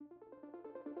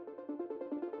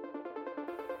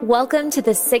Welcome to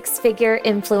the Six Figure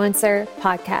Influencer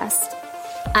Podcast.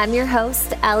 I'm your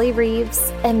host, Allie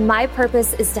Reeves, and my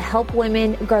purpose is to help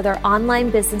women grow their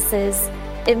online businesses,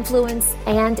 influence,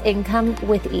 and income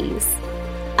with ease.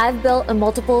 I've built a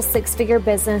multiple six-figure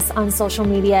business on social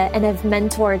media and have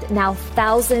mentored now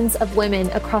thousands of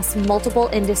women across multiple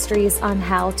industries on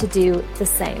how to do the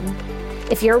same.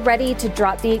 If you're ready to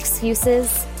drop the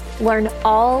excuses, learn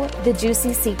all the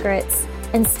juicy secrets,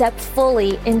 and step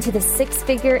fully into the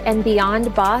six-figure and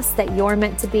beyond boss that you're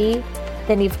meant to be,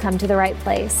 then you've come to the right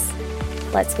place.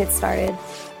 Let's get started.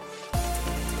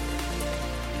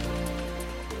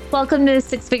 Welcome to the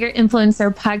Six Figure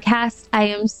Influencer Podcast. I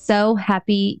am so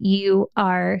happy you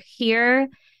are here.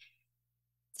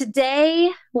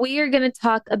 Today, we are going to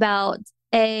talk about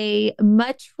a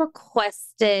much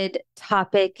requested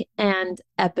topic and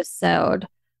episode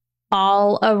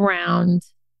all around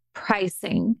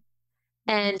pricing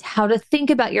and how to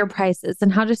think about your prices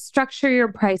and how to structure your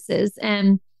prices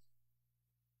and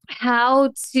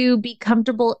how to be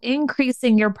comfortable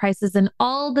increasing your prices and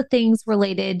all the things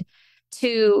related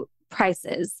to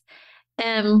prices.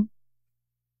 It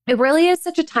really is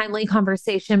such a timely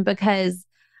conversation because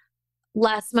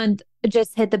last month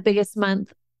just hit the biggest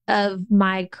month of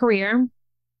my career,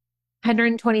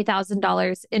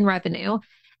 $120,000 in revenue.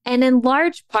 And in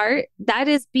large part, that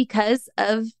is because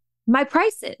of my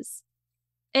prices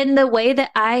and the way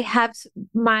that I have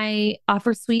my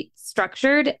offer suite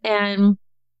structured and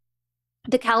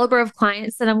the caliber of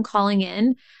clients that I'm calling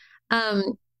in.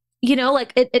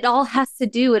 It all has to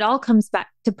do, it all comes back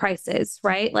to prices,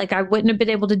 right? Like I wouldn't have been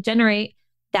able to generate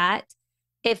that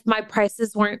if my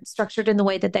prices weren't structured in the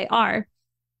way that they are.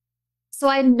 So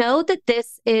I know that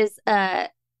this is a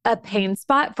pain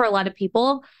spot for a lot of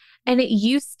people, and it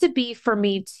used to be for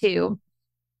me too.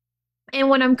 And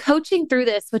when I'm coaching through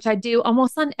this, which I do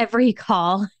almost on every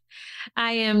call,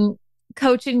 I am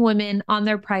coaching women on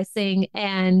their pricing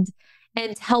and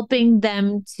helping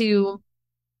them to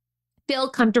feel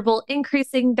comfortable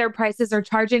increasing their prices or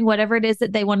charging whatever it is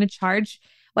that they want to charge,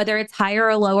 whether it's higher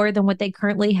or lower than what they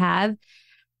currently have.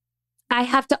 I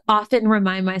have to often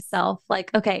remind myself,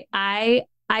 like, okay, I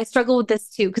struggle with this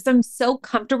too, because I'm so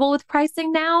comfortable with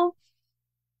pricing now.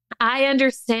 I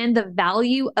understand the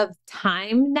value of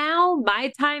time now,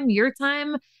 my time, your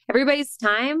time, everybody's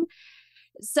time.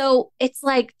 So it's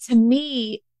like, to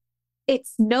me,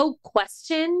 it's no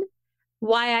question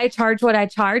why I charge what I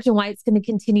charge and why it's going to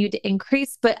continue to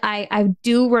increase. But I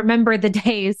do remember the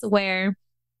days where,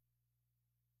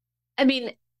 I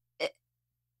mean,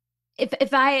 if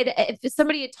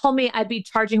somebody had told me I'd be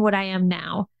charging what I am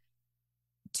now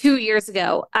 2 years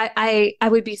ago, I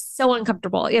would be so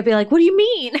uncomfortable. I'd be like, what do you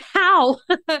mean? How?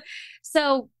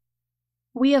 So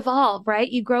we evolve, right?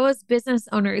 You grow as business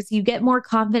owners, you get more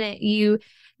confident,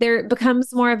 there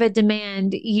becomes more of a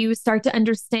demand. You start to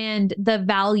understand the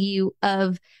value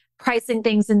of pricing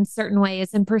things in certain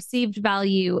ways and perceived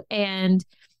value and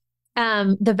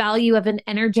the value of an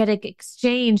energetic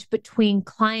exchange between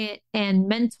client and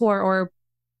mentor or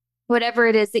whatever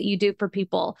it is that you do for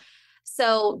people.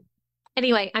 So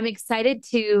anyway, I'm excited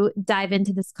to dive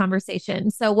into this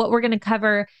conversation. So what we're going to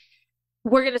cover,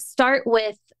 we're going to start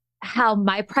with how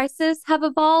my prices have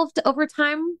evolved over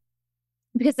time,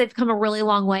 because they've come a really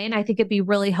long way. And I think it'd be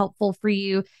really helpful for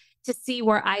you to see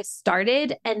where I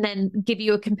started and then give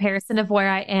you a comparison of where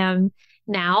I am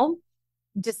now,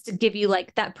 just to give you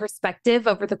like that perspective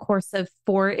over the course of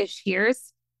 4-ish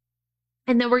years.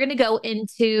 And then we're going to go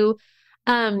into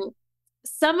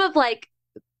some of, like,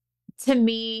 to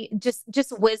me, just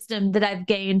wisdom that I've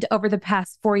gained over the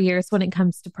past 4 years when it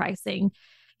comes to pricing,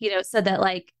 so that,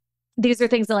 like, these are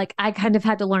things that, like, I kind of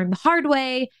had to learn the hard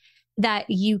way, that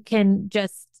you can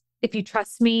just, if you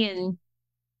trust me and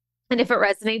if it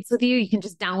resonates with you, you can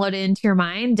just download it into your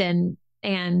mind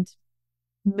and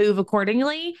move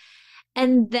accordingly.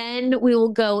 And then we will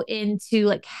go into,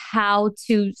 like, how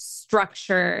to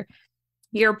structure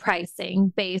your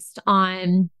pricing based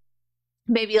on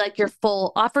maybe like your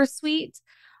full offer suite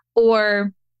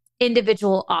or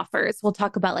individual offers. We'll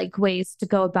talk about like ways to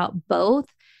go about both.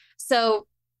 So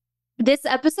this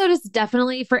episode is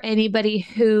definitely for anybody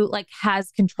who, like,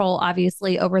 has control,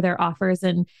 obviously, over their offers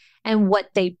and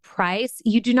what they price.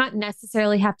 You do not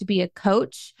necessarily have to be a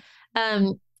coach,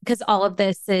 because all of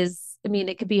this is, I mean,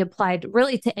 it could be applied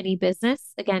really to any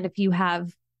business. Again, if you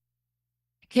have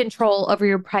control over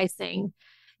your pricing,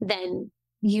 then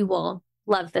you will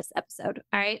love this episode.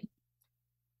 All right.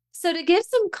 So to give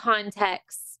some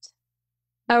context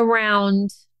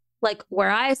around, like, where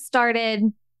I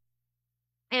started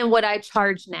and what I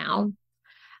charge now,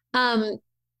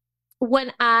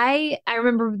 when I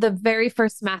remember the very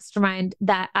first mastermind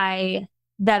that I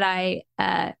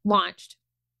launched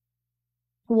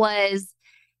was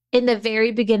in the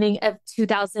very beginning of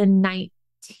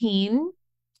 2019.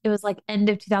 It was like end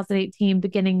of 2018,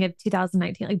 beginning of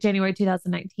 2019, like January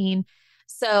 2019.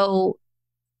 So,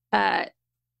 uh,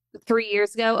 3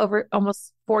 years ago, over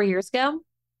almost 4 years ago.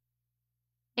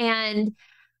 And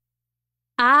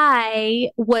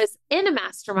I was in a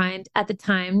mastermind at the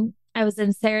time. I was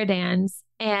in Sarah Dan's,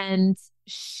 and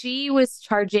she was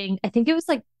charging, I think it was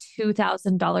like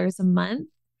 $2,000 a month.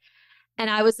 And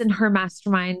I was in her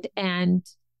mastermind, and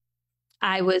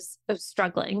I was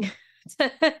struggling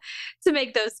to, to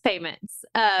make those payments.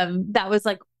 That was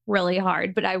like really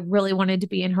hard, but I really wanted to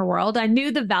be in her world. I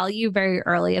knew the value very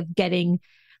early of getting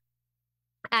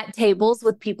at tables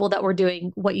with people that were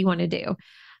doing what you want to do.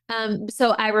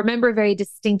 So I remember very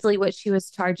distinctly what she was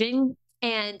charging.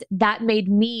 And that made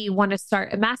me want to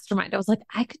start a mastermind. I was like,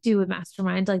 I could do a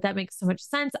mastermind. Like, that makes so much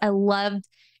sense. I loved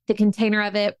the container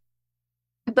of it.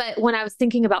 But when I was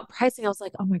thinking about pricing, I was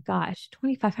like, oh my gosh,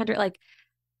 2,500. Like,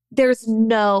 there's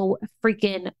no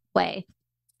freaking way.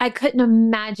 I could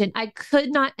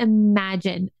not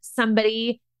imagine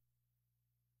somebody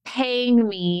paying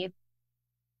me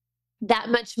that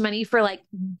much money for like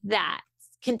that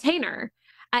container.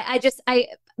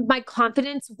 My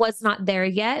confidence was not there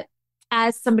yet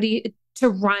as somebody to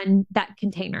run that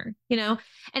container, you know?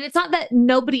 And it's not that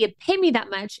nobody had paid me that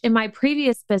much. In my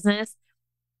previous business,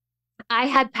 I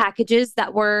had packages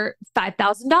that were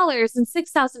 $5,000 and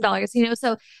 $6,000, you know?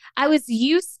 So I was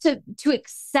used to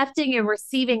accepting and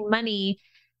receiving money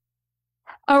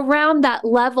around that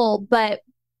level, but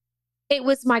it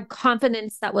was my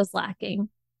confidence that was lacking.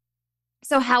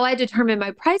 So how I determined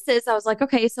my prices, I was like,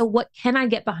 okay, so what can I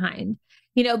get behind?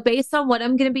 You know, based on what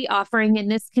I'm going to be offering in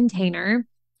this container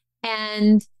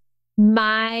and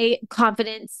my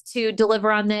confidence to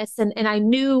deliver on this. And I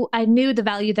knew the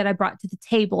value that I brought to the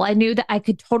table. I knew that I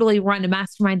could totally run a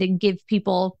mastermind and give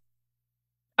people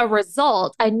a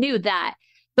result. I knew that.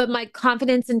 But my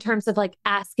confidence in terms of like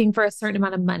asking for a certain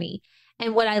amount of money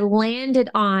and what I landed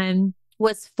on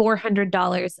was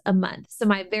 $400 a month. So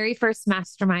my very first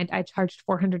mastermind, I charged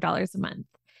 $400 a month.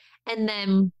 And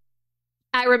then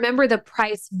I remember the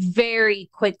price very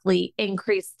quickly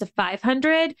increased to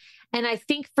 500. And I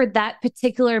think for that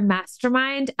particular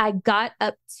mastermind, I got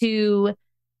up to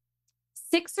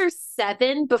 6 or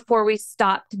 7 before we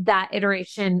stopped that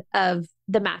iteration of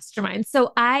the mastermind.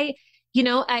 So I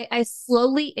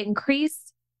slowly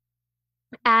increased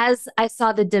as I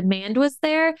saw the demand was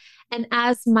there and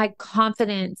as my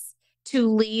confidence to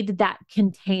lead that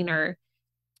container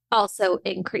also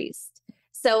increased.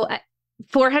 So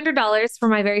 $400 for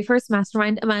my very first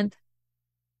mastermind a month.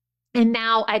 And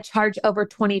now I charge over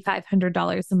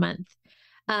 $2,500 a month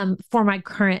for my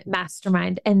current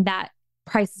mastermind. And that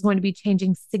price is going to be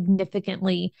changing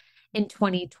significantly in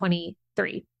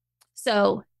 2023.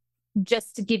 So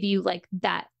just to give you like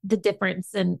that, the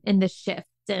difference in the shift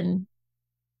and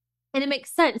it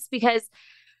makes sense because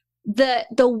the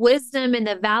wisdom and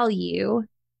the value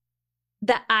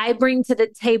that I bring to the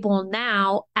table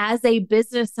now as a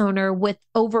business owner with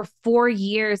over 4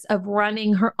 years of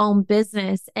running her own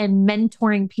business and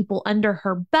mentoring people under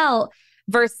her belt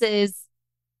versus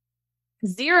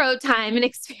zero time and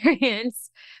experience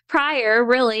prior,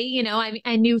 really. You know,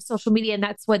 I knew social media and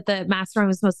that's what the mastermind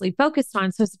was mostly focused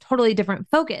on. So it's a totally different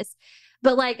focus.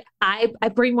 But like I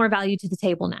bring more value to the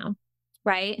table now,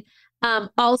 right?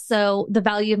 Also, the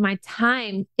value of my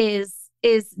time is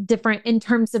different in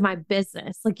terms of my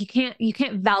business. Like you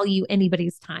can't value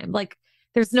anybody's time. Like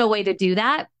there's no way to do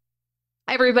that.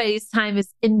 Everybody's time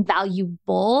is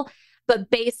invaluable, but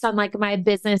based on like my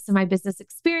business and my business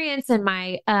experience and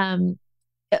my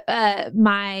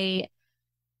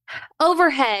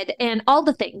overhead and all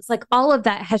the things, like all of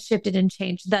that has shifted and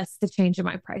changed, thus the change in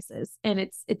my prices. And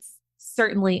it's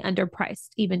certainly underpriced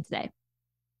even today.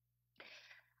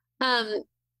 Um,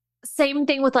 Same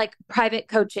thing with like private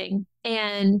coaching.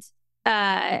 And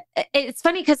it's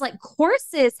funny because like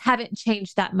courses haven't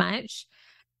changed that much.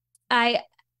 I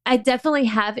I definitely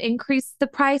have increased the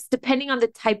price depending on the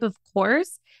type of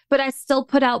course, but I still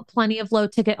put out plenty of low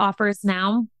ticket offers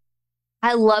now.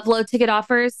 I love low ticket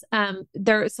offers.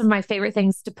 They're some of my favorite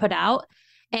things to put out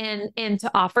and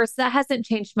to offer. So that hasn't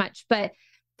changed much, but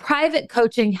private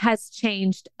coaching has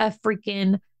changed a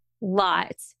freaking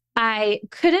lot. I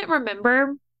couldn't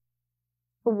remember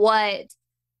what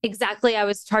exactly I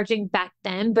was charging back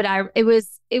then, but it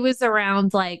was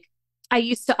around like I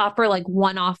used to offer like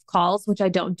one-off calls, which I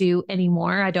don't do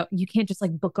anymore. You can't just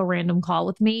like book a random call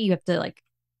with me. You have to like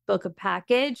book a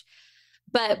package.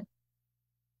 But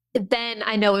then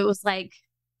I know it was like,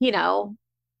 you know,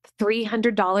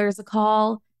 $300 a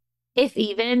call, if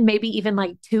even, maybe even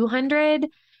like 200.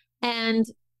 And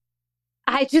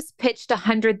I just pitched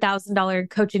 $100,000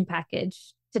 coaching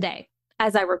package today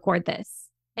as I record this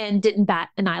and didn't bat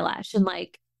an eyelash. And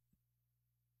like,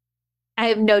 I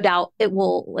have no doubt it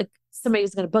will, like,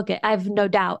 somebody's going to book it. I have no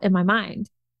doubt in my mind.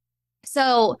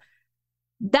 So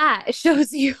that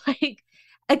shows you, like,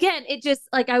 again, it just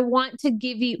like, I want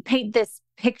to paint this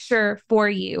picture for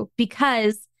you,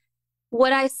 because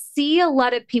what I see a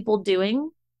lot of people doing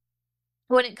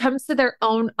when it comes to their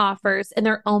own offers and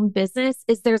their own business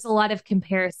is there's a lot of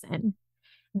comparison.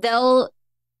 They'll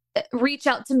reach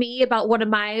out to me about one of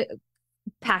my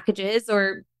packages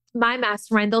or my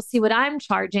mastermind. They'll see what I'm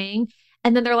charging.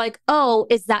 And then they're like, oh,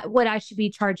 is that what I should be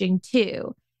charging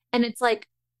too? And it's like,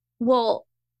 well,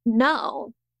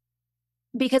 no,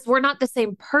 because we're not the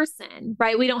same person,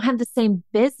 right? We don't have the same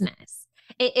business.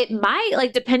 It might,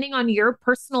 like, depending on your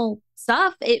personal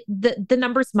stuff, the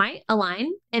numbers might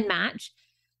align and match,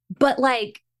 but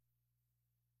like,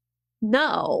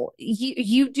 no,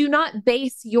 you do not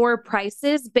base your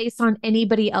prices based on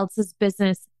anybody else's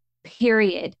business,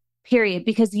 period, period,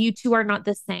 because you two are not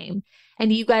the same,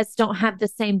 and you guys don't have the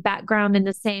same background and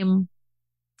the same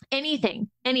anything.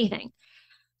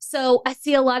 So I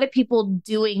see a lot of people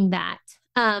doing that.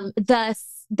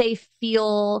 Thus they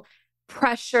feel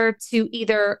pressure to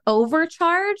either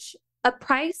overcharge a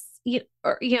price,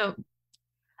 or,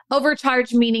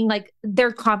 overcharge, meaning like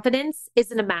their confidence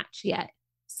isn't a match yet.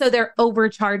 So they're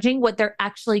overcharging what they're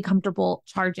actually comfortable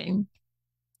charging.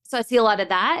 So I see a lot of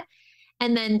that.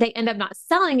 And then they end up not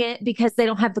selling it because they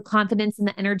don't have the confidence and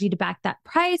the energy to back that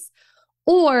price.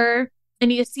 Or,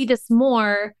 and you see this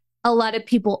more, a lot of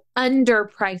people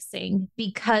underpricing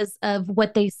because of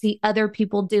what they see other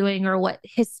people doing or what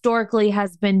historically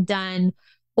has been done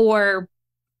or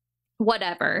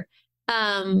whatever.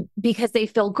 Because they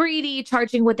feel greedy,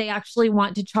 charging what they actually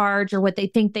want to charge or what they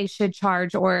think they should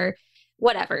charge or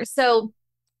whatever. So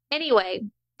anyway,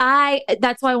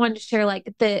 that's why I wanted to share,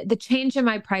 like, the change in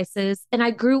my prices, and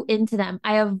I grew into them.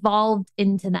 I evolved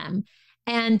into them.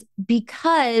 And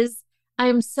because I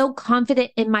am so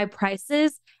confident in my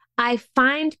prices, I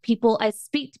speak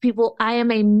to people, I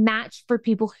am a match for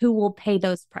people who will pay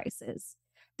those prices.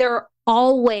 There are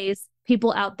always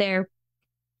people out there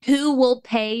who will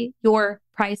pay your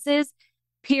prices,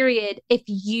 period, if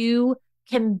you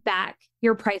can back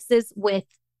your prices with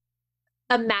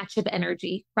a match of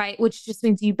energy, right? Which just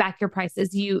means you back your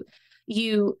prices. You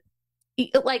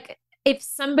like, if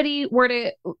somebody were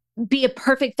to be a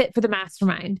perfect fit for the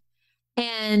mastermind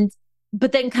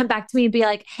but then come back to me and be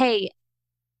like, hey,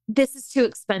 this is too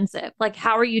expensive. Like,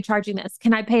 how are you charging this?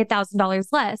 Can I pay $1,000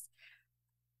 less?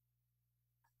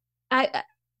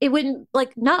 It wouldn't,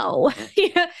 like, no.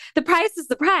 The price is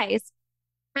the price.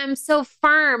 I'm so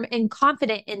firm and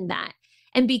confident in that.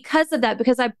 And because of that,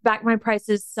 because I back my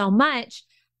prices so much,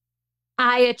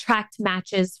 I attract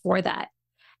matches for that.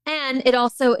 And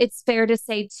it's fair to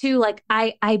say too, like,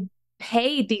 I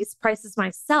pay these prices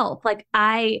myself. Like,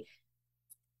 I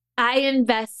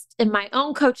invest in my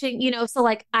own coaching, so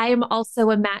like, I am also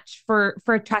a match for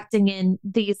attracting in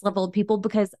these level of people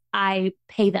because I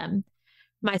pay them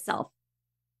myself.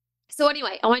 So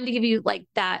anyway, I wanted to give you like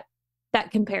that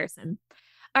comparison.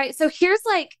 All right. So here's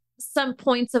like some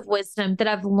points of wisdom that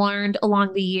I've learned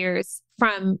along the years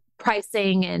from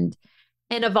pricing and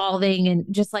evolving and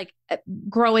just like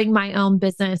growing my own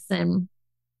business and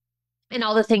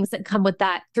all the things that come with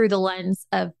that through the lens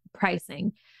of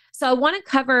pricing. So I want to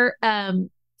cover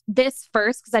this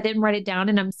first because I didn't write it down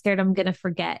and I'm scared I'm going to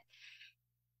forget.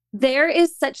 There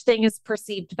is such thing as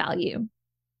perceived value.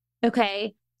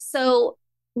 Okay. So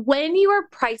when you are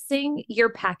pricing your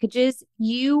packages,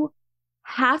 you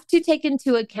have to take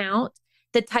into account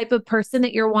the type of person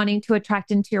that you're wanting to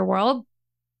attract into your world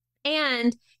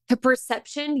and the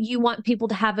perception you want people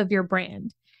to have of your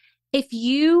brand. If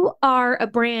you are a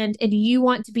brand and you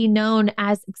want to be known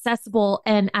as accessible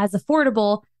and as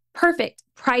affordable, perfect,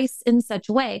 price in such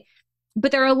a way.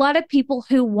 But there are a lot of people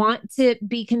who want to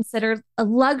be considered a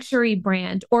luxury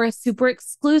brand or a super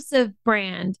exclusive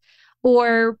brand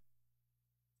or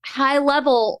high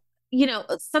level,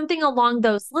 something along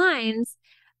those lines.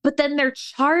 But then they're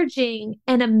charging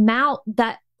an amount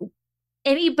that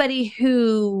anybody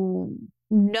who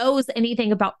knows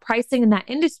anything about pricing in that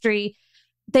industry,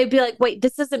 they'd be like, wait,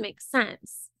 this doesn't make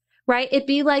sense, right? It'd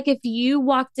be like if you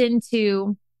walked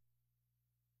into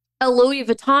a Louis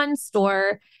Vuitton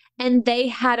store and they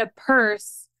had a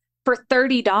purse for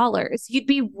 $30, you'd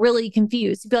be really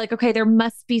confused. You'd be like, okay, there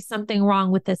must be something wrong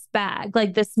with this bag.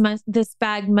 Like this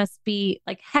bag must be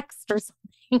like hexed or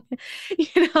something.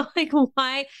 Like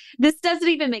why this doesn't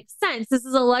even make sense. This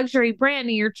is a luxury brand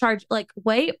and you're charged like,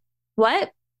 wait,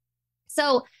 what?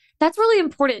 So that's really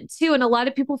important too. And a lot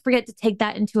of people forget to take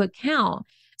that into account.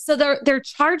 So they're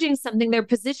charging something, they're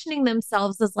positioning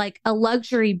themselves as like a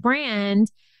luxury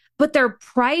brand, but their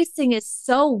pricing is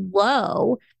so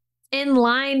low in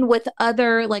line with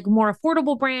other like more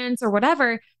affordable brands or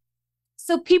whatever.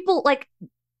 So people like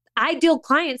ideal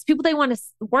clients, people they want to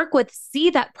work with, see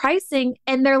that pricing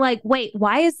and they're like, wait,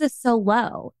 why is this so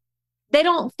low? They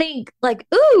don't think like,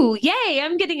 ooh, yay,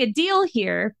 I'm getting a deal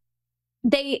here.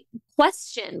 They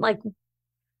question like,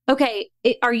 okay,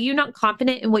 are you not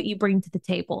confident in what you bring to the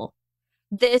table?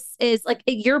 This is like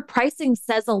your pricing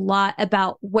says a lot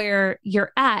about where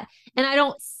you're at. And I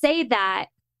don't say that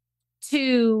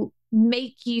to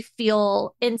make you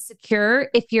feel insecure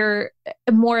if you're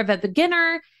more of a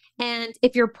beginner and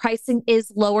if your pricing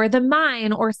is lower than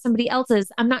mine or somebody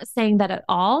else's. I'm not saying that at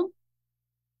all,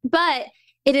 but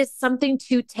it is something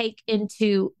to take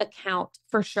into account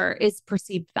for sure is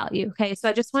perceived value. Okay. So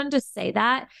I just wanted to say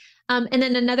that. And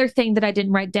then another thing that I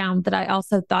didn't write down that I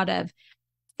also thought of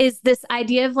is this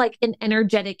idea of like an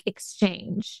energetic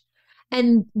exchange.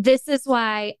 And this is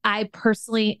why I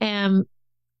personally am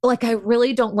like, I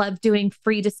really don't love doing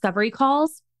free discovery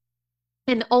calls.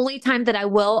 And the only time that I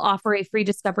will offer a free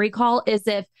discovery call is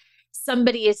if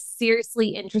somebody is seriously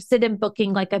interested in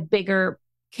booking like a bigger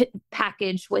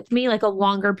package with me, like a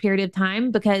longer period of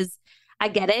time, because I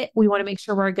get it. We want to make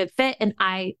sure we're a good fit. And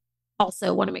I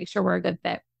also want to make sure we're a good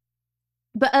fit.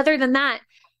 But other than that,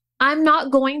 I'm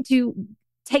not going to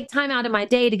take time out of my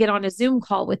day to get on a Zoom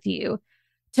call with you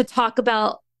to talk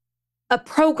about a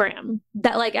program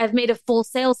that like I've made a full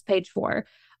sales page for,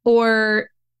 or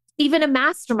even a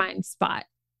mastermind spot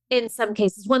in some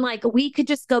cases when like we could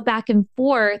just go back and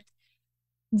forth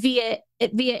via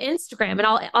Instagram and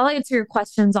I'll answer your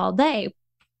questions all day.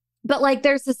 But like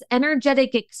there's this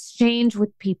energetic exchange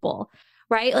with people,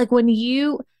 right? Like when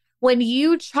you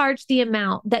charge the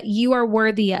amount that you are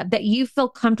worthy of, that you feel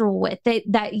comfortable with,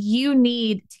 that you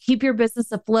need to keep your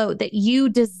business afloat, that you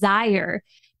desire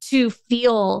to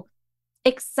feel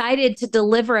excited to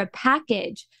deliver a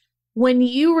package, when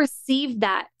you receive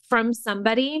that from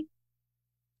somebody,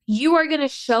 you are going to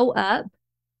show up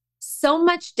so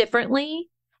much differently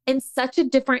in such a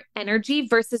different energy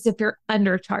versus if you're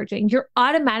undercharging. You're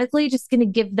automatically just going to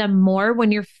give them more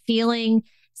when you're feeling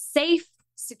safe,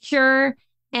 secure,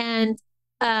 and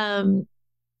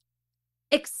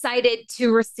excited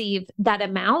to receive that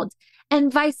amount,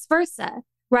 and vice versa,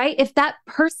 right? If that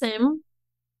person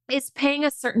is paying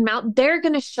a certain amount, they're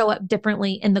going to show up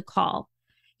differently in the call.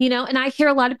 And I hear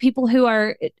a lot of people who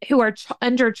are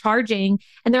undercharging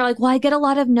and they're like, well, I get a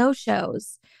lot of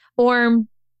no-shows, or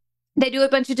they do a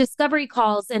bunch of discovery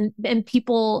calls and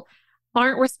people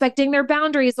aren't respecting their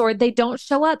boundaries or they don't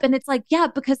show up. And it's like, yeah,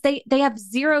 because they have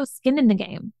zero skin in the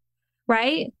game,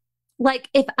 right? Like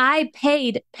if I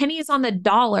paid pennies on the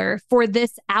dollar for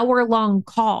this hour-long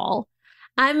call,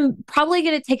 I'm probably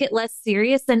going to take it less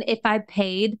serious than if I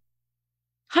paid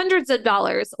hundreds of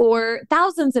dollars or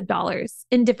thousands of dollars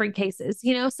in different cases,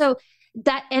 So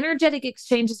that energetic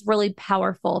exchange is really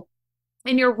powerful.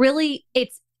 And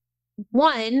it's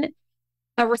one,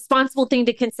 a responsible thing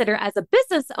to consider as a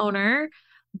business owner,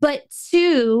 but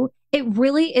two, it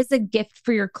really is a gift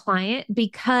for your client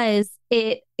because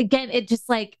it just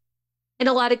like, in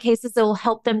a lot of cases, it will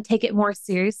help them take it more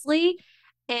seriously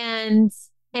and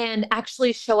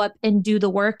actually show up and do the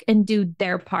work and do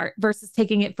their part versus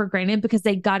taking it for granted because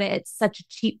they got it at such a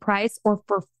cheap price or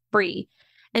for free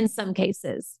in some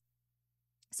cases.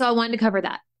 So I wanted to cover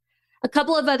that. A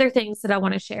couple of other things that I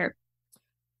want to share.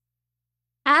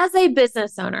 As a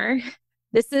business owner,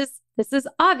 this is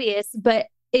obvious, but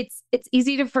it's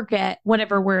easy to forget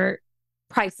whenever we're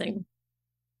pricing.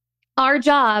 Our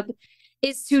job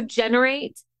is to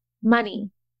generate money,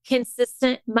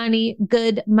 consistent money,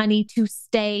 good money to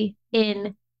stay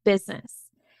in business.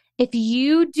 If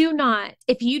you do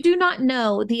not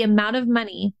know the amount of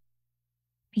money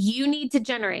you need to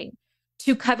generate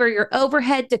to cover your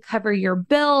overhead, to cover your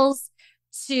bills,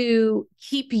 to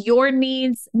keep your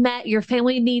needs met, your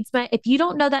family needs met, if you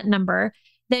don't know that number,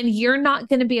 then you're not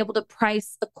going to be able to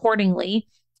price accordingly.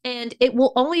 And it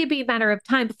will only be a matter of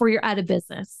time before you're out of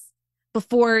business.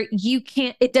 Before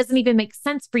it doesn't even make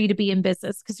sense for you to be in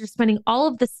business because you're spending all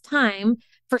of this time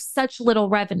for such little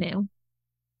revenue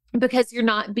because you're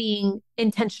not being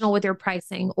intentional with your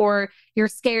pricing or you're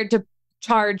scared to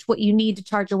charge what you need to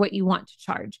charge or what you want to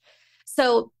charge.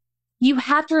 So you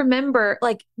have to remember,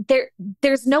 like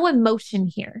there's no emotion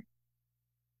here.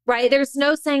 right? There's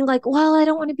no saying like, well, I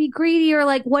don't want to be greedy, or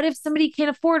like, what if somebody can't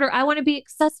afford, or I want to be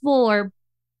accessible, or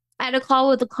I had a call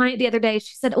with a client the other day.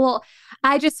 She said, well,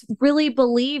 I just really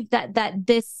believe that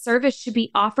this service should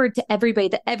be offered to everybody,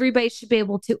 that everybody should be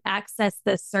able to access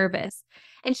this service.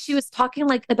 And she was talking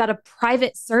like about a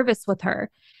private service with her.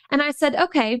 And I said,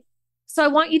 okay, so I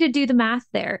want you to do the math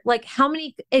there. Like how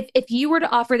many, if you were to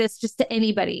offer this just to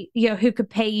anybody, who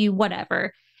could pay you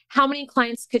whatever, how many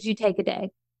clients could you take a day?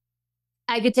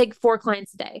 I could take 4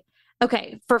 clients a day.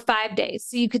 Okay, for 5 days.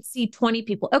 So you could see 20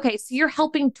 people. Okay, so you're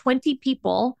helping 20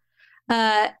 people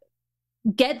uh,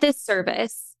 get this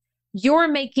service. You're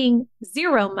making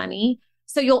zero money.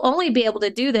 So you'll only be able to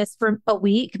do this for a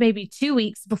week, maybe 2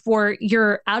 weeks before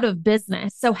you're out of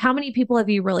business. So how many people have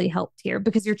you really helped here?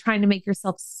 Because you're trying to make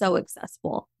yourself so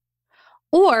accessible.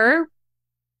 Or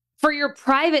for your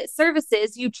private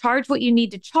services, you charge what you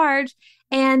need to charge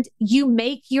and you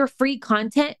make your free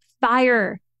content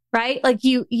fire, right? Like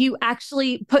you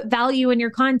actually put value in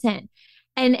your content,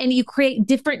 and you create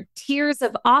different tiers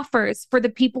of offers for the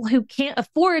people who can't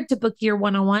afford to book your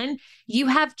one-on-one. You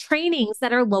have trainings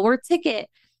that are lower ticket,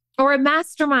 or a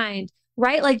mastermind,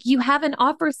 right? Like you have an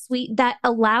offer suite that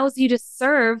allows you to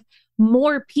serve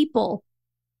more people.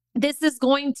 This is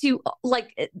going to,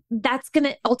 that's going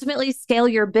to ultimately scale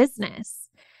your business.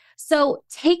 So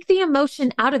take the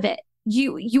emotion out of it.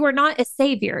 You are not a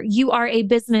savior. You are a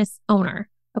business owner.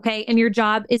 Okay. And your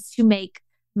job is to make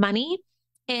money.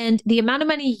 And the amount of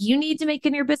money you need to make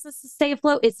in your business to stay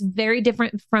afloat is very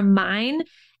different from mine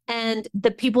and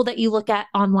the people that you look at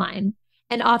online.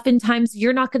 And oftentimes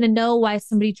you're not going to know why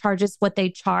somebody charges what they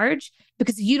charge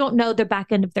because you don't know the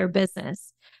back end of their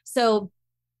business. So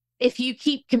if you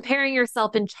keep comparing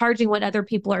yourself and charging what other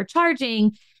people are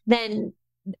charging, then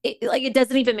it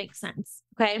doesn't even make sense.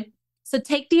 Okay. So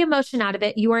take the emotion out of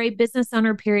it. You are a business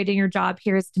owner, period. And your job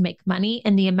here is to make money,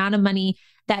 and the amount of money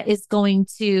that is going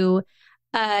to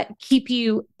keep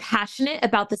you passionate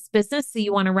about this business. So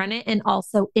you want to run it, and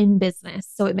also in business.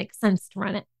 So it makes sense to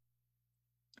run it.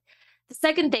 The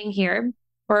second thing here,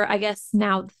 or I guess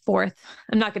now the fourth,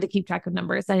 I'm not going to keep track of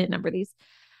numbers. I didn't number these,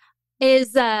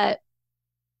 is I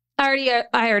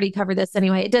already covered this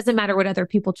anyway. It doesn't matter what other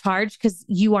people charge because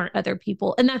you aren't other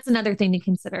people. And that's another thing to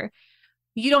consider.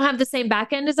 You don't have the same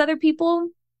back end as other people,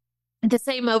 the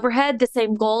same overhead, the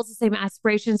same goals, the same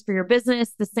aspirations for your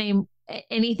business, the same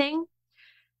anything.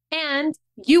 And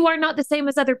you are not the same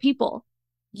as other people.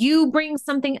 You bring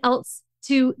something else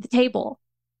to the table.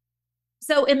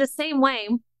 So in the same way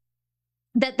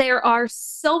that there are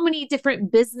so many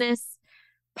different business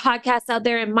podcasts out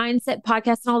there and mindset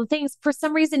podcasts and all the things, for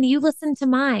some reason you listen to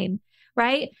mine,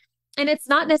 right? And it's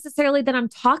not necessarily that I'm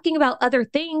talking about other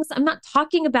things. I'm not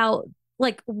talking about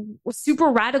like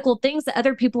super radical things that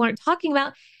other people aren't talking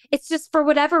about. It's just for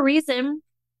whatever reason,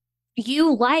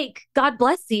 you like, God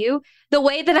bless you, the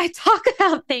way that I talk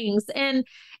about things and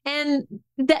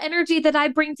the energy that I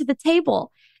bring to the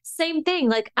table. Same thing.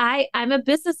 Like I'm a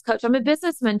business coach. I'm a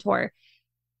business mentor.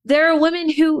 There are women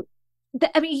who,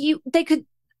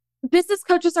 business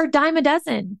coaches are dime a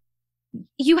dozen.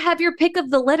 You have your pick of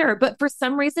the litter, but for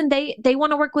some reason they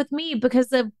want to work with me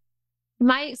because of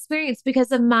my experience,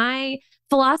 because of my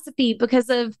philosophy, because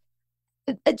of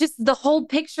just the whole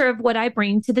picture of what I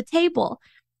bring to the table.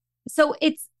 So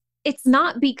it's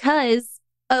not because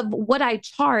of what I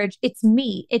charge, it's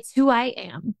me, it's who I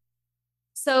am.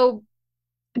 So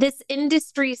this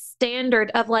industry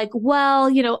standard of like,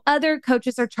 well, other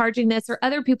coaches are charging this or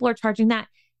other people are charging that.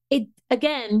 It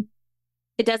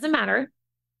doesn't matter.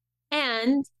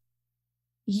 And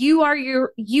you are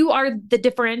the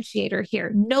differentiator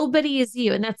here. Nobody is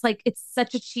you. And that's like, it's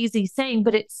such a cheesy saying,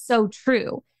 but it's so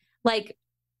true. Like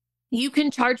you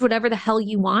can charge whatever the hell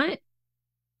you want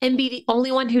and be the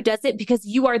only one who does it because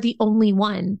you are the only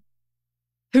one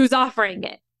who's offering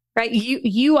it, right?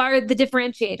 You are the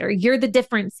differentiator. You're the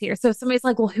difference here. So if somebody's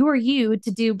like, well, who are you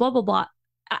to do blah, blah, blah?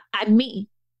 I'm me.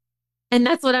 And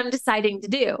that's what I'm deciding to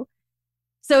do.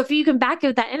 So if you can back it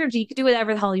with that energy, you can do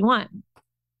whatever the hell you want.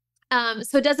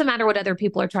 So it doesn't matter what other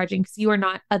people are charging because you are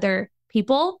not other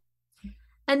people.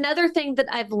 Another thing that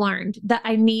I've learned that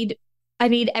I need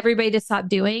everybody to stop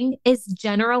doing is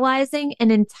generalizing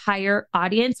an entire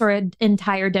audience or an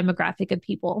entire demographic of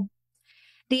people.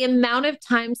 The amount of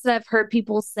times that I've heard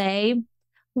people say,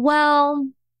 well,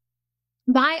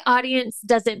 my audience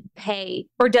doesn't pay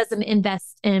or doesn't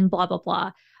invest in blah, blah,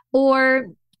 blah. Or,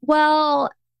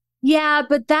 well, yeah,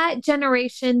 but that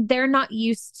generation, they're not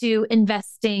used to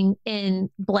investing in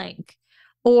blank.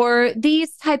 Or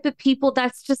these type of people,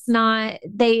 that's just not,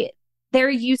 they're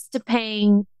used to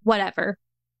paying whatever.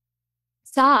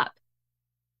 Stop.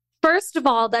 First of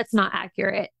all, that's not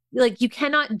accurate. Like you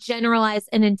cannot generalize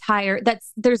an entire,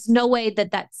 there's no way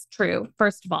that that's true,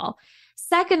 first of all.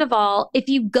 Second of all, if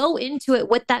you go into it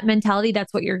with that mentality,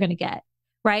 that's what you're going to get,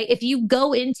 right? If you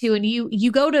go into and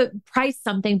you go to price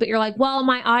something, but you're like, well,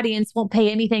 my audience won't pay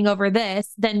anything over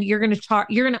this, then you're going to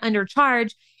you're going to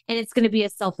undercharge, and it's going to be a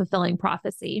self-fulfilling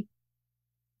prophecy.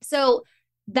 So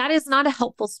that is not a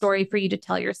helpful story for you to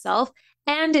tell yourself.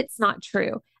 And it's not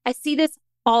true. I see this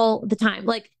all the time.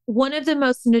 Like one of the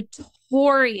most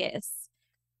notorious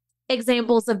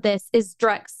examples of this is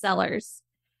direct sellers.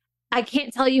 I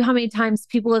can't tell you how many times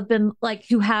people have been like,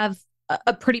 who have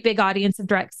a pretty big audience of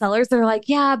direct sellers. They're like,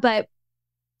 yeah, but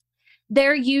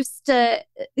they're used to,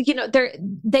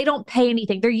 they don't pay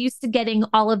anything. They're used to getting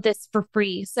all of this for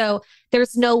free. So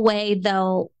there's no way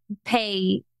they'll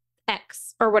pay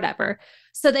X or whatever.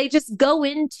 So they just go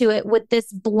into it with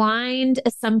this blind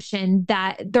assumption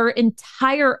that their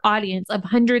entire audience of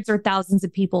hundreds or thousands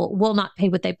of people will not pay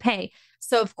what they pay.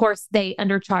 So of course they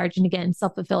undercharge, and again,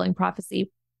 self-fulfilling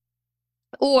prophecy.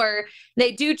 Or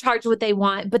they do charge what they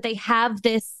want, but they have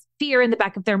this fear in the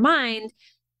back of their mind,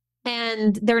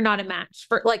 and they're not a match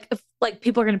for if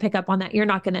people are going to pick up on that. You're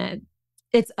not going to,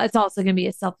 it's also going to be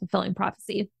a self-fulfilling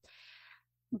prophecy.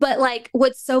 But like,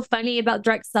 what's so funny about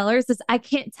direct sellers is I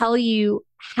can't tell you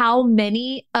how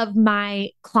many of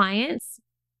my clients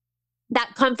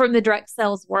that come from the direct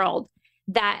sales world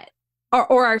that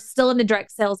or are still in the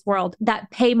direct sales world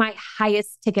that pay my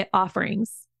highest ticket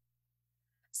offerings.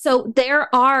 So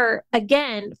there are,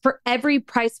 again, for every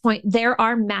price point, there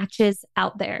are matches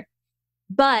out there,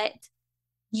 but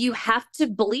you have to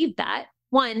believe that.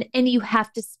 One, and you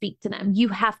have to speak to them. You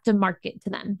have to market to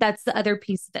them. That's the other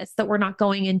piece of this that we're not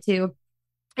going into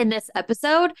in this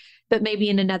episode, but maybe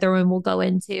in another one we'll go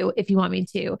into if you want me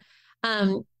to.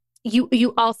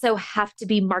 You also have to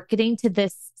be marketing to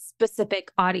this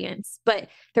specific audience, but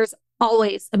there's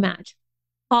always a match,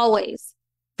 always,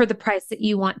 for the price that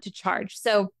you want to charge.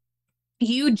 So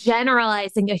you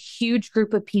generalizing a huge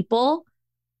group of people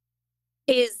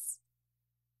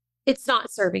it's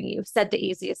not serving you, said the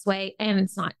easiest way, and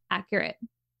it's not accurate.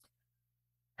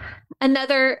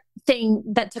 Another thing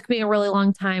that took me a really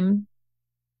long time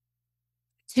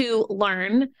to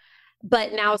learn,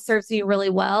 but now serves me really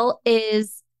well,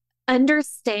 is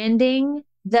understanding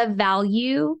the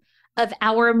value of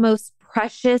our most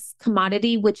precious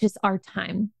commodity, which is our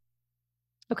time.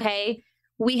 Okay.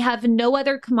 We have no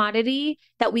other commodity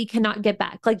that we cannot get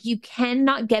back. Like you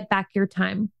cannot get back your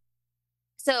time.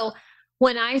 So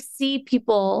when I see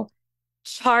people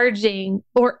charging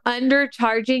or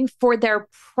undercharging for their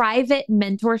private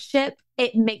mentorship,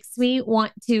 it makes me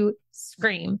want to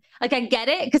scream. Like I get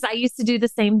it because I used to do the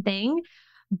same thing,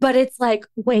 but it's like,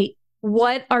 wait,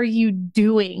 what are you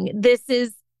doing? This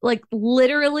is like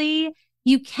literally,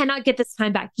 you cannot get this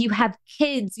time back. You have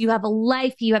kids, you have a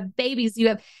life, you have babies,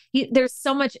 there's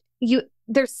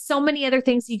so many other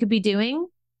things you could be doing.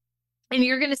 And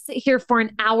you're going to sit here for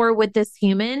an hour with this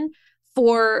human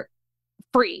for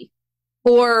free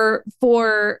or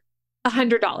for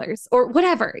 $100 or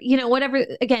whatever, whatever.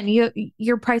 Again,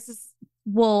 your prices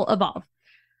will evolve.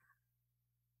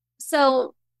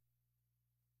 So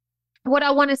what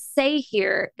I want to say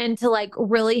here, and to like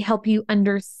really help you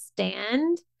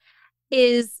understand,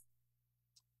 is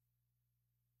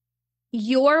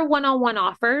your one-on-one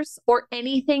offers or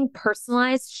anything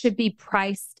personalized should be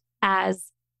priced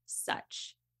as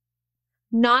such.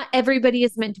 Not everybody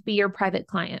is meant to be your private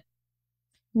client.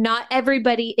 Not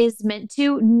everybody is meant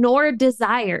to, nor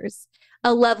desires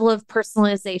a level of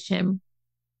personalization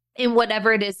in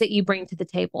whatever it is that you bring to the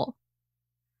table.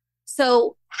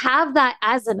 So have that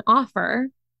as an offer,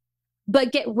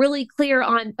 but get really clear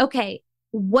on, okay,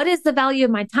 what is the value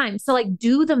of my time? So like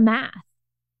do the math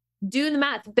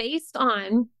based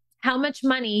on how much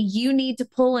money you need to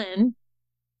pull in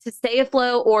to stay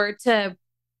afloat or to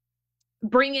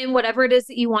bring in whatever it is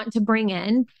that you want to bring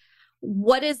in.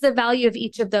 What is the value of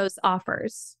each of those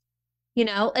offers?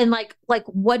 And like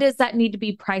what does that need to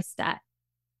be priced at?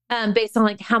 Based on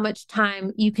like how much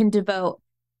time you can devote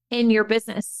in your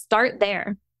business. Start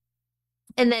there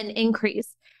and then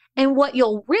increase. And what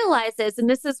you'll realize is, and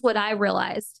this is what I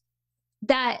realized,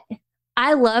 that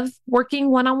I love working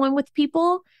one-on-one with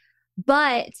people,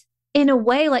 but in a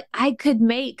way, like I could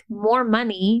make more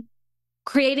money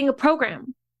creating a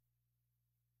program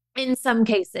in some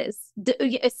cases,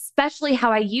 especially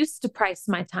how I used to price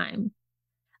my time.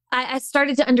 I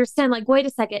started to understand, like, wait a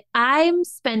second, I'm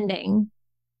spending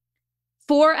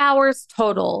 4 hours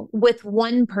total with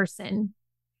one person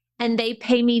and they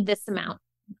pay me this amount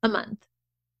a month.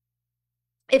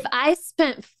 If I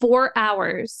spent 4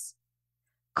 hours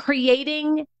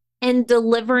creating and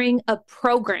delivering a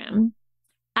program.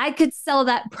 I could sell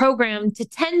that program to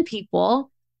 10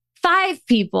 people, 5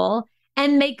 people,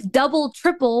 and make double,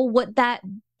 triple what that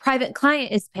private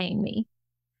client is paying me.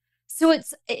 So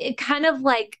it kind of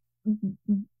like,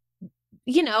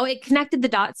 it connected the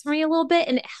dots for me a little bit,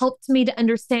 and it helped me to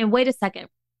understand, wait a second,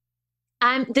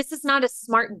 this is not a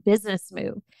smart business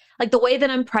move. Like the way that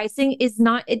I'm pricing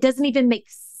it doesn't even make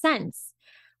sense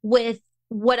with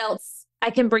what else I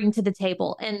can bring to the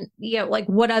table and, like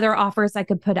what other offers I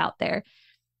could put out there.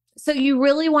 So you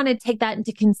really want to take that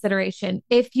into consideration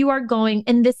if you are going,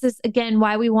 and this is again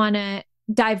why we want to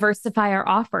diversify our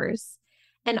offers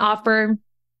and offer,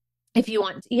 if you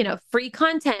want, free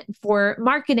content for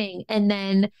marketing, and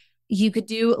then you could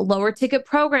do lower ticket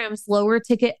programs, lower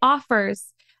ticket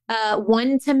offers,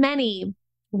 one to many,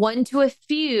 one to a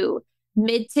few,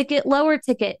 mid ticket, lower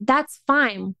ticket. That's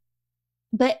fine.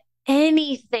 But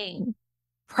anything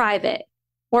private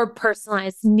or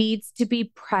personalized needs to be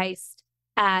priced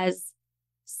as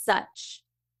such.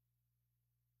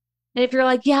 And if you're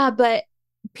like, yeah, but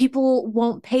people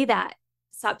won't pay that,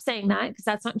 stop saying that, because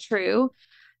that's not true.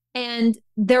 And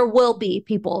there will be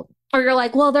people, or you're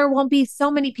like, well, there won't be so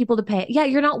many people to pay it. Yeah,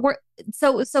 you're not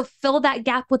so fill that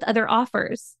gap with other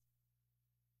offers.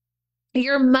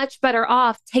 You're much better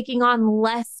off taking on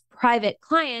less private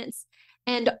clients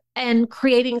and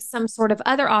creating some sort of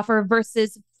other offer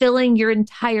versus filling your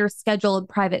entire schedule of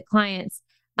private clients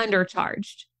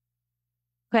undercharged.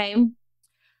 Okay.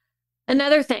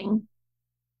 Another thing,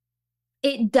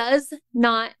 it does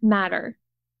not matter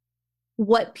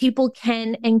what people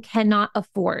can and cannot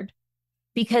afford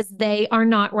because they are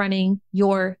not running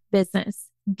your business.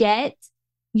 Get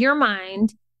your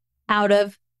mind out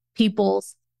of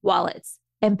people's wallets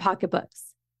and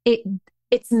pocketbooks.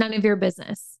 It's none of your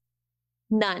business.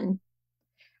 None.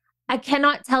 I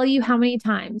cannot tell you how many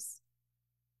times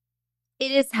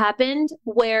it has happened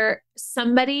where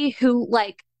somebody who,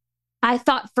 like, I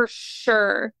thought for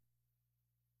sure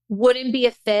wouldn't be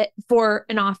a fit for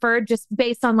an offer just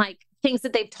based on like things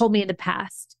that they've told me in the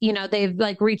past. They've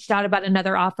like reached out about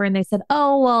another offer and they said,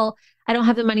 oh, well, I don't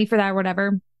have the money for that or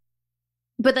whatever.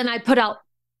 But then I put out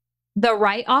the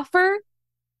right offer,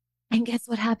 and guess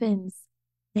what happens?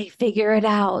 They figure it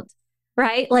out,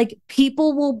 right? Like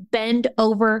people will bend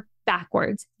over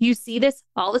backwards. You see this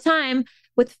all the time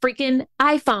with freaking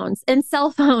iPhones and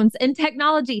cell phones and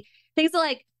technology. Things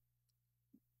like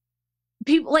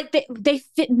people, like they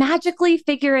magically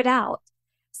figure it out.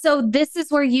 So this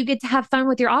is where you get to have fun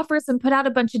with your offers and put out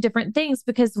a bunch of different things,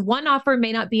 because one offer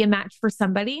may not be a match for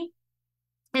somebody,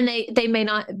 and they may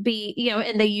not be,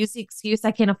 and they use the excuse,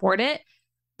 I can't afford it.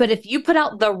 But if you put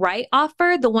out the right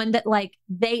offer, the one that like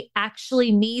they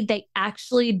actually need, they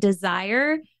actually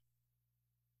desire,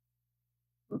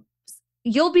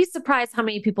 you'll be surprised how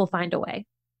many people find a way.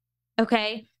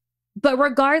 Okay. But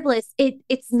regardless,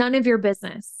 it's none of your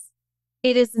business.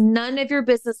 It is none of your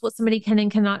business what somebody can and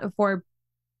cannot afford.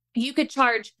 You could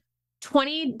charge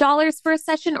 $20 for a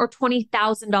session or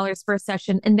 $20,000 for a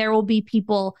session, and there will be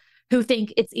people who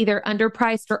think it's either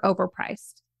underpriced or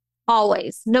overpriced.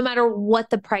 Always, no matter what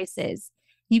the price is.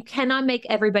 You cannot make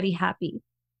everybody happy.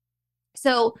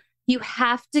 So you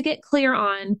have to get clear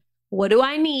on, what do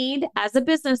I need as a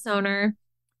business owner?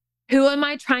 Who am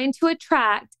I trying to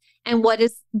attract? And what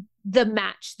is the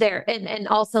match there? And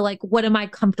also, like, what am I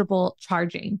comfortable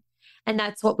charging? And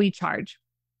that's what we charge.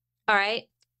 All right.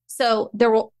 So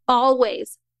there will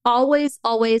always, always,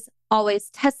 always, always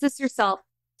test this yourself.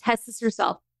 Test this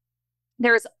yourself.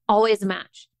 There is always a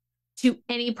match to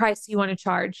any price you want to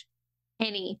charge,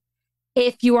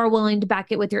 if you are willing to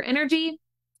back it with your energy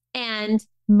and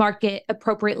market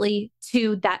appropriately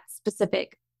to that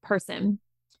specific person.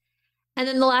 And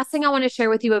then the last thing I want to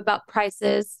share with you about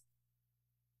prices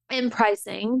and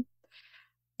pricing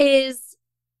is,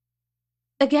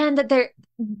 again, that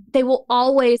they will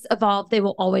always evolve. They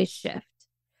will always shift.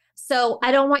 So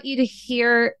I don't want you to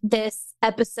hear this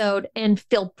episode and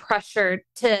feel pressured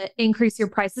to increase your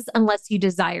prices unless you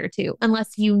desire to,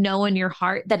 unless you know in your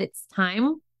heart that it's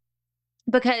time,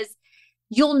 because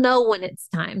you'll know when it's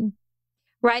time,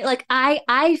 right? Like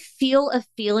I feel a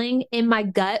feeling in my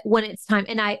gut when it's time,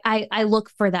 and I look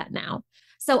for that now.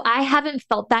 So I haven't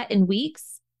felt that in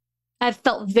weeks. I've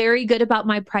felt very good about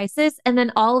my prices. And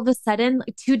then all of a sudden,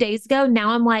 like 2 days ago, now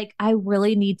I'm like, I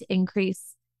really need to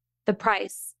increase the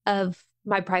price of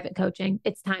my private coaching.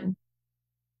 It's time.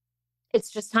 It's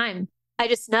just time. I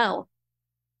just know.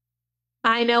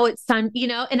 I know it's time,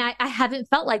 and I haven't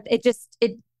felt like it just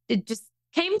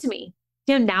came to me.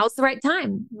 Now's the right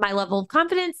time. My level of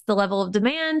confidence, the level of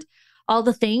demand, all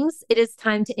the things, it is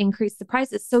time to increase the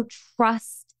prices. So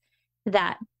trust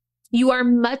that. You are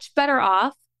much better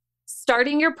off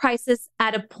starting your prices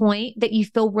at a point that you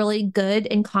feel really good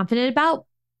and confident about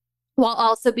while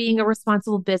also being a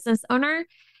responsible business owner,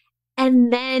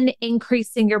 and then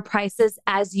increasing your prices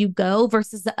as you go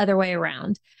versus the other way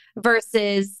around.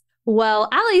 Versus, well,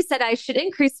 Ali said I should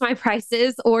increase my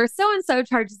prices, or so and so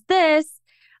charges this.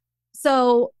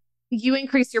 So you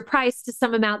increase your price to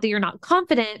some amount that you're not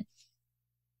confident,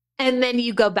 and then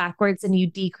you go backwards and you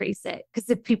decrease it. Because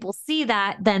if people see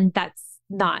that, then that's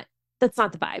not the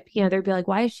vibe. They'd be like,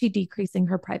 why is she decreasing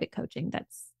her private coaching?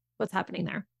 That's what's happening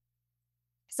there.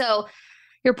 So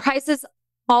your prices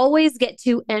always get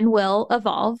to and will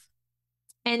evolve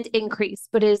and increase,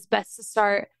 but it is best to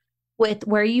start with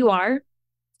where you are,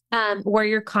 where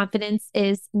your confidence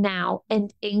is now,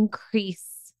 and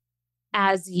increase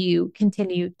as you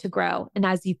continue to grow and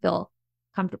as you feel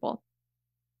comfortable.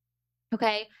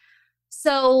 Okay.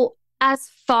 So as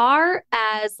far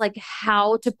as like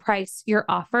how to price your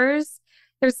offers,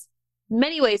 there's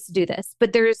many ways to do this,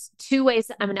 but there's two ways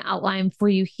that I'm going to outline for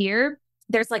you here.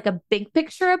 There's like a big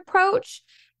picture approach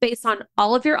based on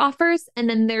all of your offers. And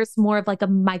then there's more of like a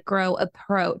micro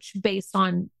approach based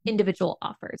on individual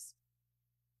offers.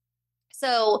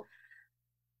 So,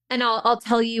 and I'll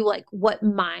tell you like what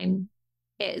mine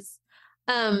is.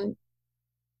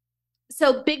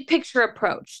 So big picture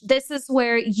approach. This is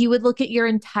where you would look at your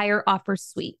entire offer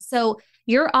suite. So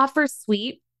your offer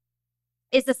suite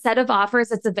is a set of offers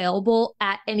that's available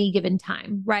at any given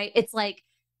time, right? It's like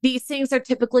these things are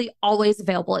typically always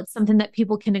available. It's something that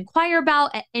people can inquire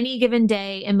about at any given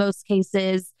day in most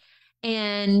cases,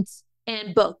 and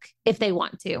book if they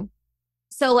want to.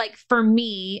 So like for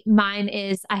me, mine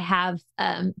is I have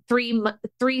 3,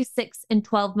 6, and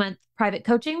 12-month private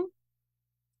coaching,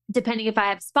 depending if I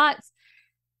have spots.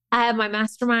 I have my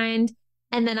mastermind,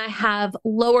 and then I have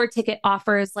lower ticket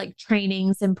offers like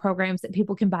trainings and programs that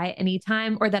people can buy at any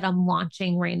time or that I'm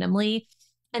launching randomly.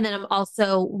 And then I'm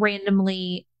also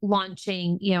randomly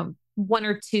launching, 1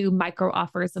 or 2 micro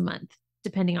offers a month,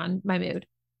 depending on my mood.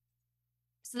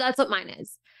 So that's what mine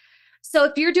is. So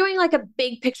if you're doing like a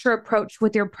big picture approach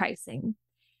with your pricing,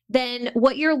 then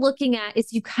what you're looking at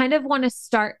is you kind of want to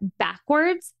start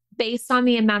backwards based on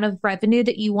the amount of revenue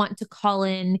that you want to call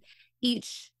in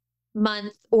each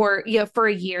month, or for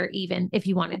a year, even if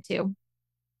you wanted to.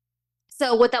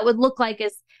 So what that would look like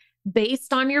is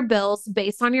based on your bills,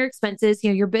 based on your expenses,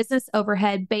 your business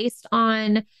overhead, based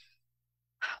on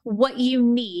what you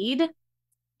need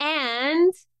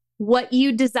and what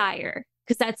you desire,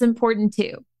 because that's important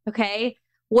too. Okay.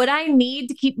 What I need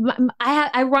to keep,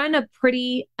 I run a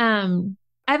pretty, I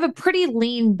have a pretty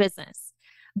lean business,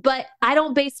 but I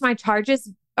don't base my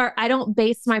charges, or I don't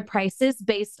base my prices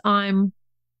based on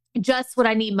just what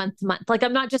I need month to month. Like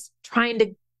I'm not just trying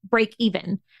to break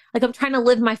even. Like I'm trying to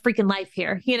live my freaking life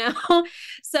here,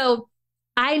 So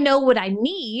I know what I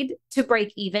need to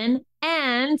break even,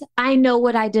 and I know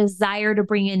what I desire to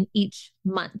bring in each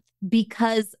month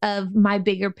because of my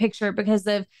bigger picture, because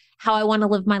of how I want to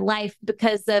live my life,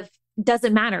 because of,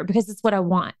 doesn't matter, because it's what I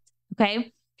want.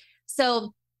 Okay.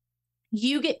 So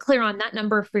you get clear on that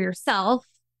number for yourself.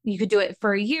 You could do it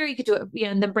for a year, you could do it,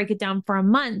 and then break it down for a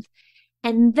month.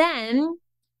 And then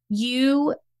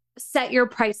you set your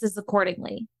prices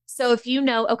accordingly. So if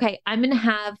okay, I'm going to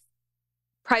have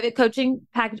private coaching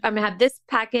package, I'm going to have this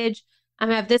package, I'm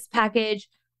going to have this package,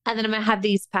 and then I'm going to have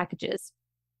these packages.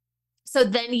 So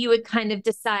then you would kind of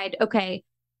decide, okay,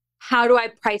 how do I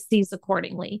price these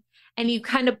accordingly? And you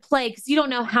kind of play, because you don't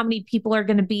know how many people are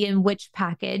going to be in which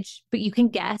package, but you can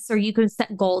guess, or you can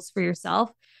set goals for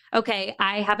yourself. Okay,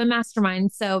 I have a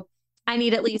mastermind, so I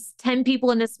need at least 10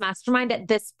 people in this mastermind at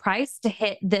this price to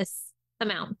hit this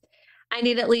amount. I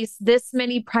need at least this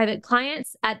many private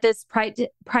clients at this price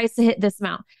to hit this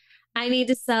amount. I need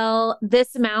to sell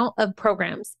this amount of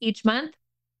programs each month.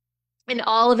 And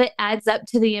all of it adds up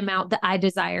to the amount that I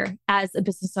desire as a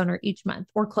business owner each month,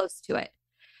 or close to it.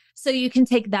 So you can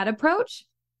take that approach,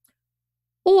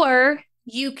 or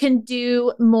you can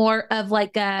do more of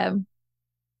like a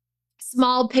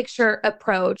small picture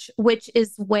approach, which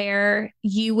is where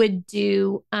you would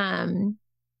do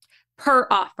per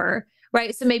offer,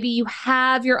 right? So maybe you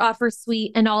have your offer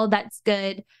suite and all of that's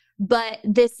good, but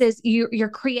this is you're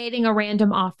creating a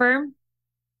random offer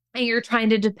and you're trying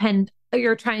to determine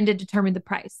the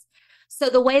price. So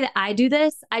the way that I do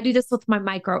this with my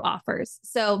micro offers.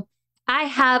 So I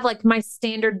have like my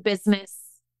standard business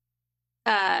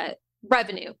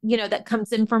revenue, that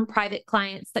comes in from private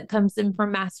clients, that comes in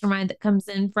from mastermind, that comes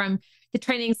in from the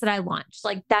trainings that I launch.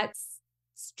 Like that's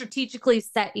strategically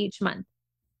set each month.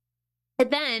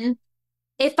 And then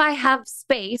If I have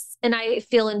space and I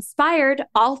feel inspired,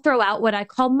 I'll throw out what I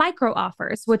call micro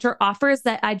offers, which are offers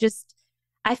that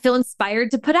I feel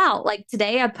inspired to put out. Like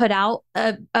today I put out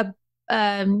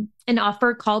an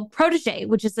offer called Protege,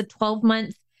 which is a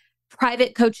 12-month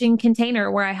private coaching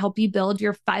container where I help you build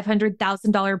your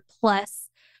 $500,000 plus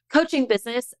coaching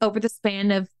business over the span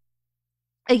of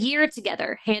a year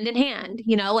together, hand in hand,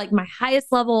 like my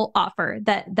highest level offer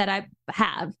that I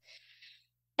have.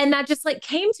 And that just like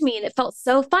came to me and it felt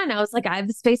so fun. I was like, I have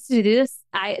the space to do this.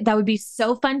 That would be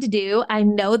so fun to do. I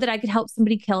know that I could help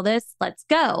somebody kill this. Let's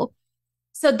go.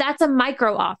 So that's a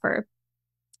micro offer.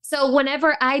 So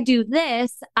whenever I do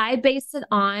this, I base it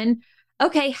on,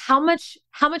 okay, how much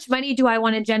money do I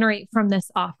want to generate from this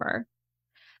offer?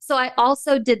 So I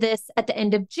also did this at the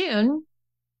end of June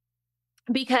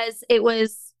because it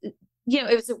was, it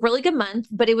was a really good month,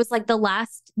 but it was like the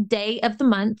last day of the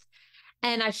month.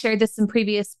 And I shared this in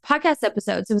previous podcast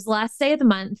episodes. It was the last day of the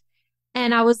month.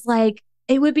 And I was like,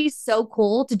 it would be so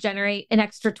cool to generate an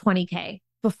extra 20K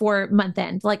before month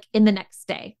end, like in the next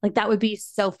day. Like that would be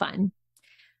so fun.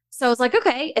 So I was like,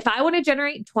 okay, if I want to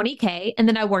generate 20K, and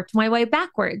then I worked my way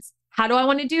backwards, how do I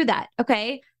want to do that?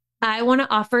 Okay, I want to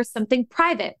offer something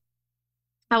private.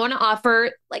 I want to offer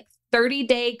like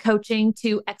 30-day coaching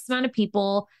to X amount of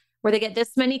people where they get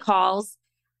this many calls.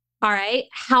 All right,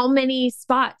 how many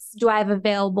spots do I have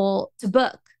available to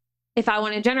book if I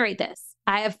want to generate this?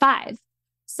 I have 5.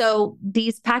 So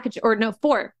these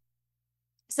 4.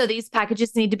 So these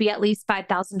packages need to be at least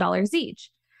 $5,000 each.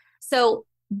 So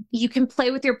you can play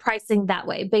with your pricing that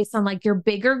way based on like your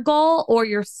bigger goal or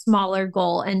your smaller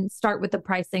goal and start with the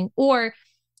pricing. Or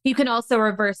you can also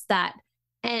reverse that.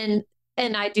 And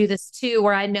I do this too,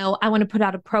 where I know I want to put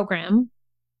out a program.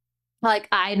 Like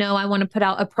I know I want to put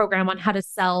out a program on how to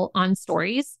sell on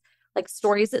stories, like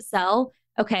stories that sell.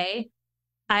 Okay.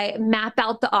 I map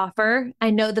out the offer.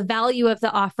 I know the value of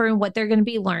the offer and what they're going to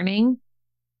be learning.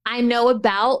 I know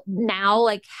about now,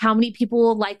 like how many people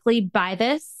will likely buy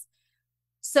this.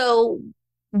 So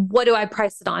what do I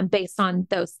price it on based on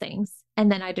those things?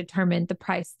 And then I determine the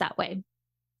price that way.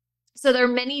 So there are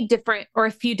many different or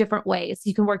a few different ways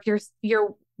you can work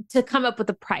your to come up with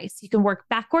a price. You can work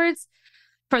backwards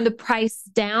from the price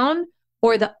down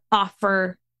or the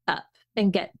offer up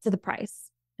and get to the price.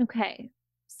 Okay.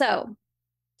 So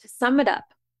to sum it up,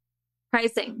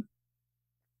 pricing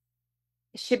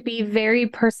should be very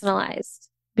personalized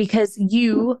because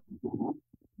you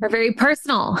are very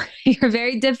personal. You're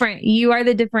very different. You are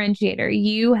the differentiator.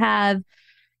 You have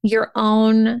your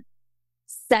own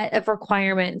set of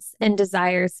requirements and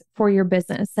desires for your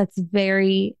business. That's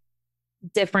very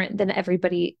different than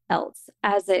everybody else,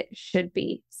 as it should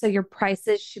be. So your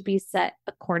prices should be set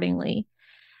accordingly.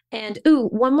 And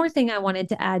one more thing I wanted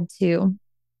to add too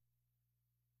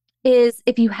is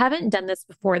if you haven't done this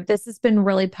before, this has been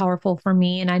really powerful for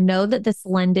me. And I know that this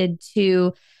lended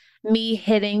to me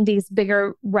hitting these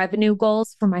bigger revenue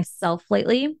goals for myself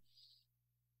lately,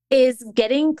 is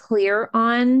getting clear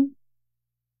on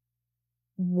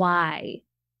why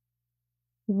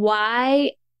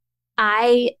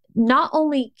I not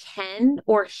only can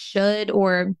or should,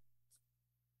 or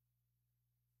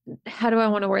how do I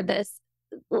want to word this?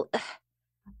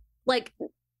 Like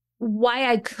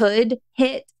why I could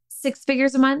hit 6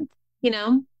 figures a month,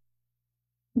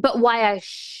 but why I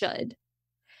should.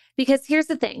 Because here's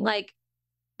the thing, like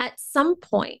at some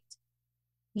point,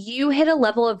 you hit a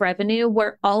level of revenue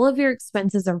where all of your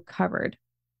expenses are covered.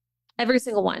 Every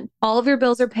single one. All of your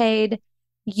bills are paid.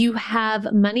 You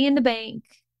have money in the bank.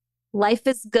 Life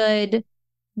is good.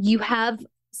 You have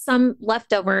some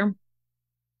leftover.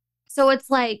 So it's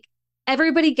like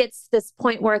everybody gets to this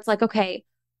point where it's like, okay,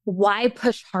 why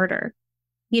push harder?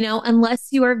 Unless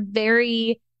you are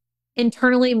very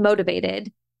internally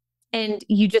motivated and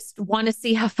you just want to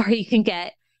see how far you can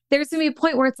get, there's going to be a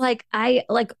point where it's like,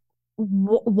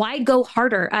 why go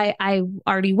harder? I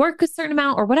already work a certain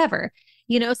amount or whatever,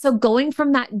 so going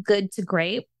from that good to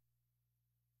great.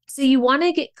 So you want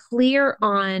to get clear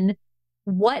on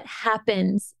what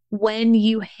happens when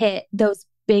you hit those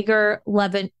bigger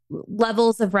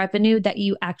levels of revenue that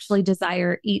you actually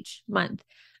desire each month.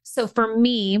 So for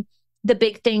me, the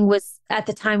big thing was at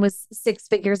the time was 6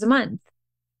 figures a month.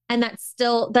 And that's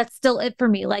still it for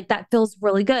me. Like that feels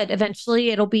really good. Eventually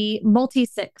it'll be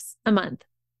multi-6 a month,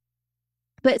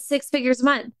 but 6 figures a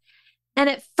month. And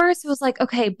at first it was like,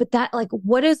 okay, but that like,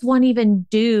 what does one even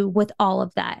do with all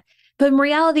of that? But in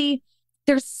reality,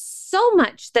 there's so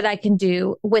much that I can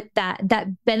do with that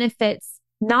benefits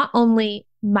not only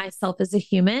myself as a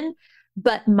human,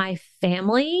 but my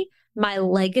family, my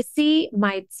legacy,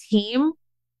 my team,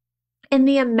 and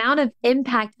the amount of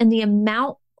impact and the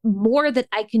amount more that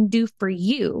I can do for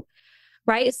you.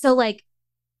 Right. So like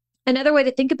another way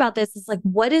to think about this is like,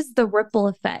 what is the ripple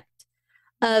effect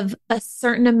of a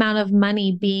certain amount of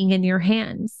money being in your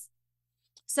hands?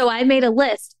 So I made a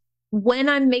list. When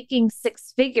I'm making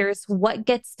six figures, what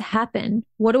gets to happen?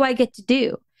 What do I get to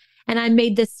do? And I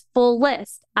made this full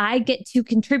list. I get to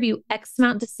contribute X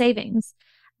amount to savings.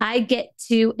 I get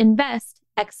to invest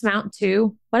X amount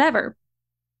to whatever.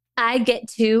 I get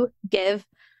to give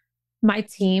my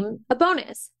team a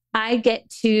bonus. I get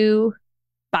to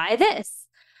buy this.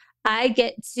 I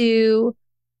get to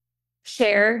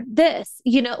share this,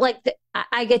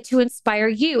 I get to inspire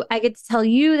you. I get to tell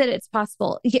you that it's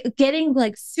possible. Getting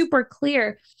like super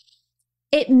clear,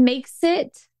 it makes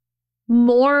it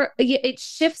more, it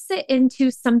shifts it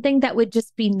into something that would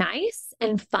just be nice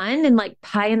and fun and like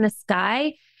pie in the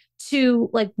sky to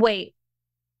like, wait,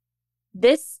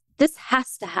 this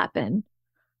has to happen,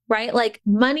 right? Like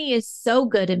money is so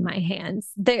good in my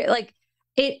hands. They're like,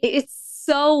 it's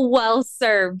so well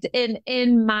served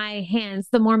in my hands.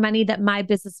 The more money that my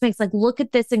business makes, like, look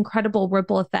at this incredible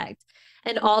ripple effect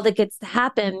and all that gets to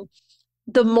happen,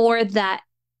 the more that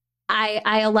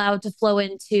I allow to flow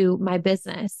into my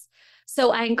business.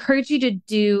 So I encourage you to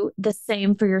do the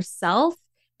same for yourself,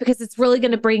 because it's really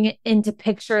going to bring it into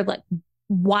picture. Like,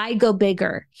 why go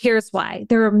bigger? Here's why.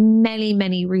 There are many,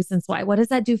 many reasons why. What does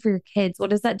that do for your kids? What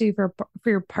does that do for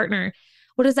your partner?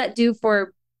 What does that do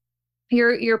for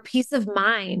your peace of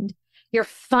mind, your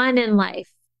fun in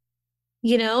life?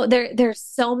 There's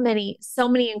so many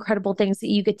incredible things that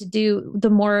you get to do. The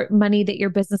more money that your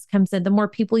business comes in, the more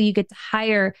people you get to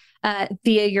hire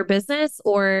via your business,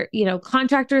 or,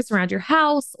 contractors around your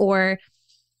house, or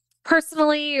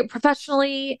personally,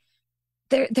 professionally.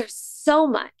 There's so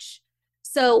much.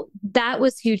 So that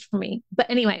was huge for me. But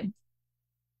anyway,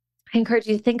 I encourage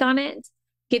you to think on it.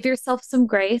 Give yourself some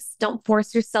grace. Don't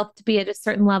force yourself to be at a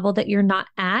certain level that you're not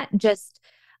at. Just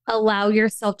allow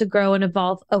yourself to grow and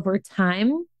evolve over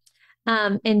time,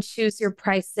 and choose your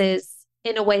prices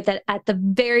in a way that at the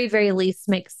very, very least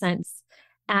makes sense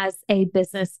as a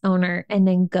business owner, and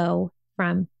then go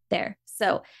from there.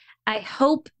 So I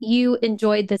hope you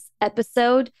enjoyed this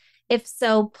episode. If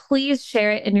so, please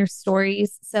share it in your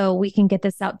stories so we can get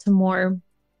this out to more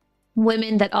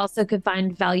women that also could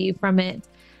find value from it.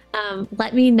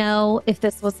 Let me know if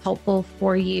this was helpful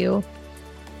for you,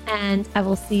 and I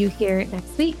will see you here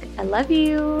next week. I love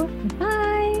you.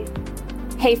 Bye.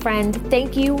 Hey friend,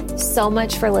 thank you so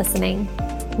much for listening.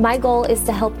 My goal is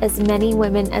to help as many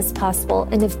women as possible.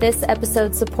 And if this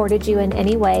episode supported you in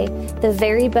any way, the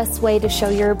very best way to show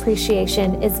your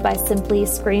appreciation is by simply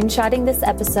screenshotting this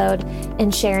episode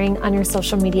and sharing on your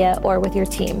social media or with your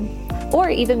team. Or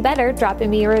even better, dropping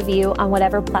me a review on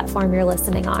whatever platform you're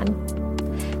listening on.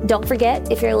 Don't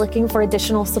forget, if you're looking for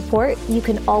additional support, you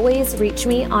can always reach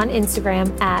me on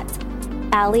Instagram at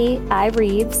Allie I.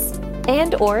 Reeves,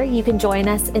 or you can join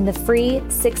us in the free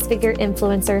 6-Figure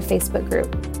Influencer Facebook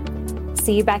group.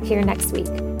 See you back here next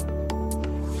week.